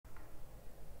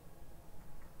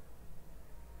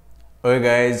Okay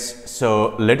guys,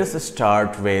 so let us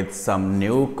start with some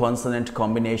new consonant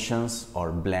combinations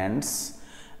or blends.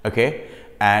 Okay,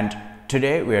 and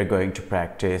today we are going to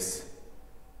practice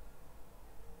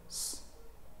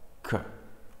sk,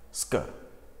 sk,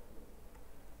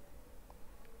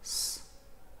 s,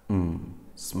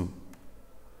 sm,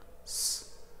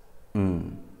 s,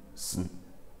 sn,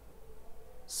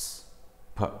 s,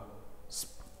 p, sp.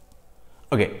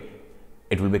 Okay,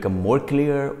 it will become more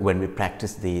clear when we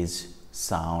practice these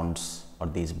sounds or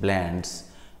these blends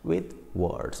with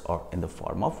words or in the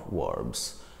form of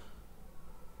verbs.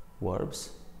 Verbs?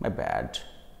 My bad.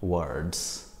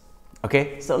 Words.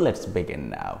 Okay, so let's begin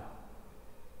now.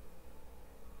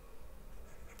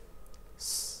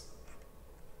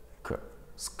 Sk,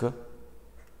 sk,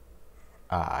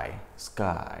 I,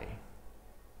 sky.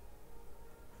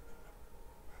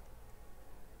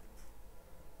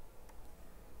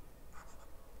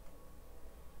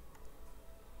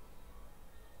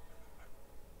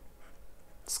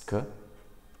 Sk,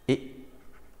 I,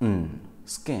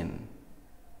 skin.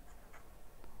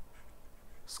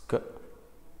 Sk,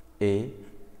 I,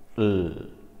 l,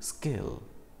 skill.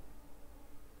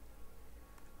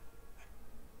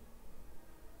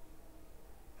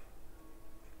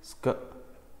 Sk,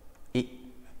 I,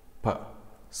 p,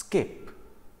 skip.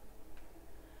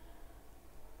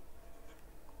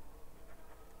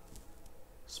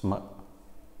 Sm,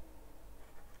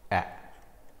 a,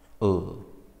 l,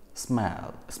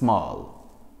 smell, small.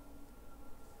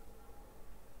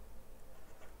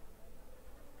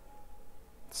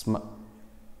 Sm,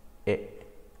 e,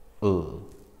 l,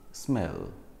 smell.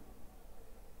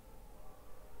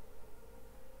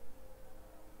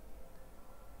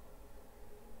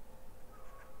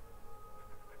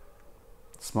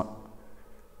 Sm,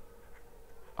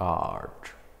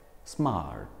 art,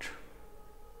 smart.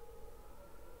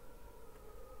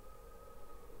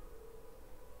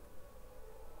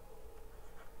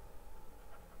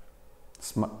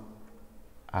 Sm,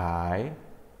 I,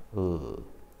 l,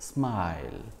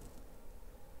 smile.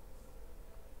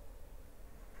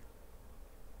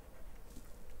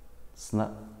 Sn,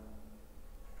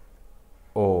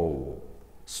 o,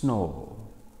 snow.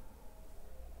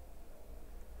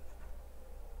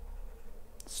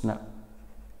 Sn,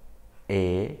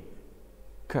 a,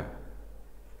 k,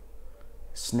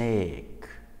 snake.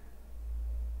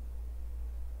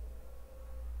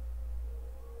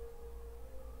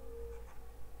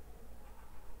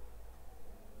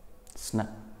 Sn,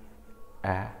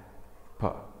 a, p,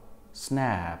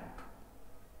 snap.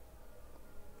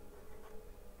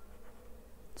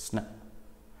 Sn,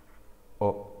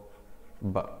 o,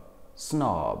 b,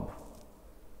 snob.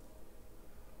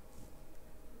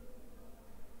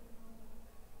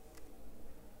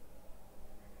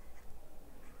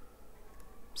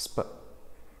 Sp,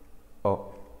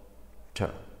 o, t,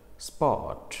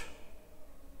 spot.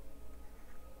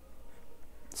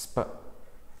 Sp,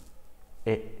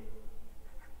 e,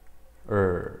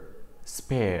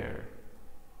 spare.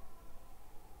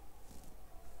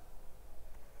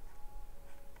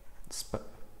 Sp,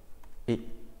 I,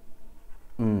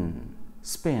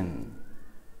 spin.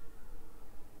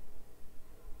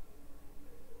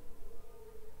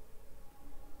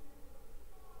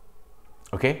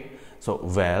 Okay, so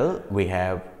well, we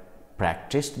have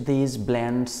practiced these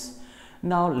blends.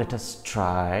 Now let us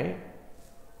try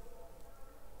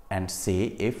and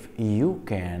see if you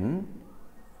can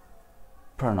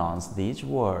pronounce these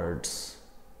words.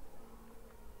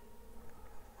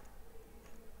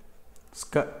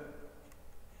 Sk,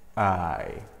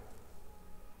 I,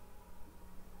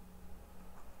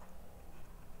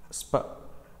 sp,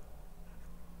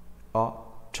 o,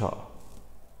 t,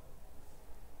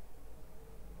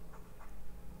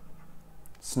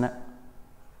 sn,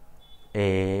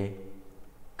 a,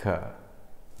 k,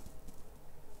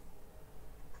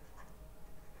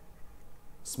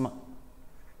 sm,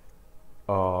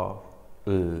 o,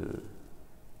 l,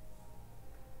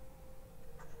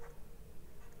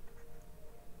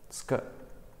 sk,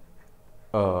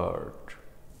 earth.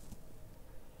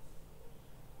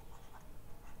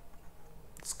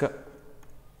 Sk,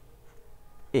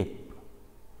 ip.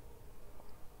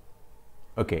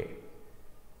 Okay,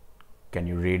 can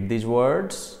you read these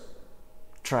words?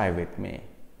 Try with me.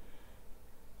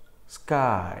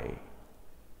 Sky,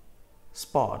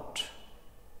 spot,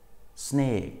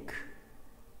 snake,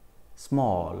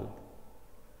 small,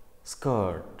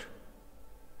 skirt,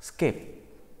 skip.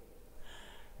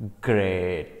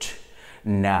 Great.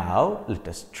 Now let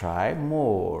us try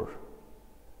more.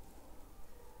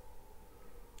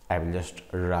 I will just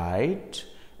write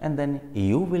and then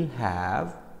you will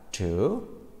have to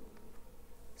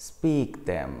speak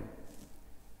them.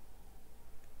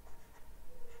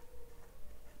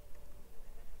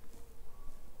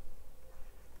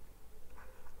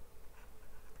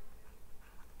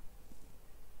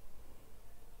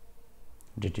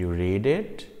 Did you read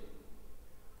it?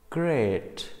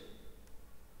 Great.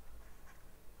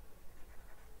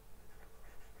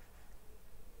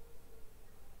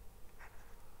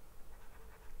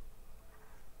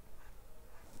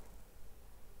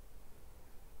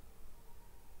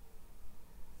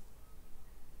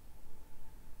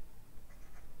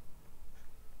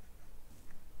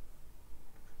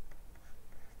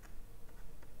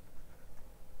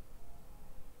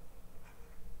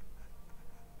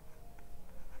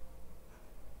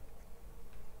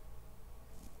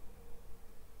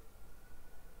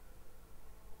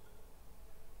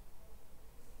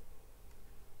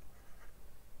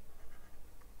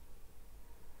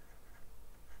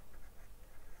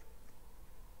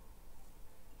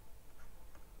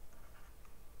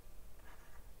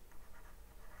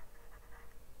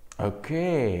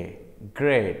 Okay,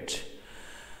 great.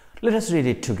 Let us read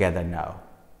it together now.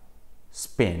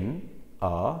 Spin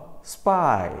a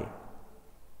spy.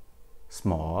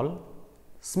 Small,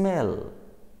 smell.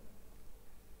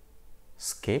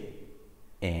 Skip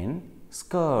in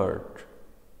skirt.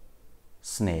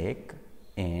 Snake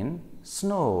in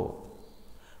snow.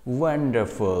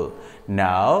 Wonderful.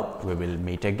 Now we will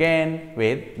meet again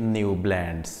with new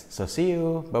blends. So see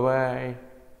you. Bye bye.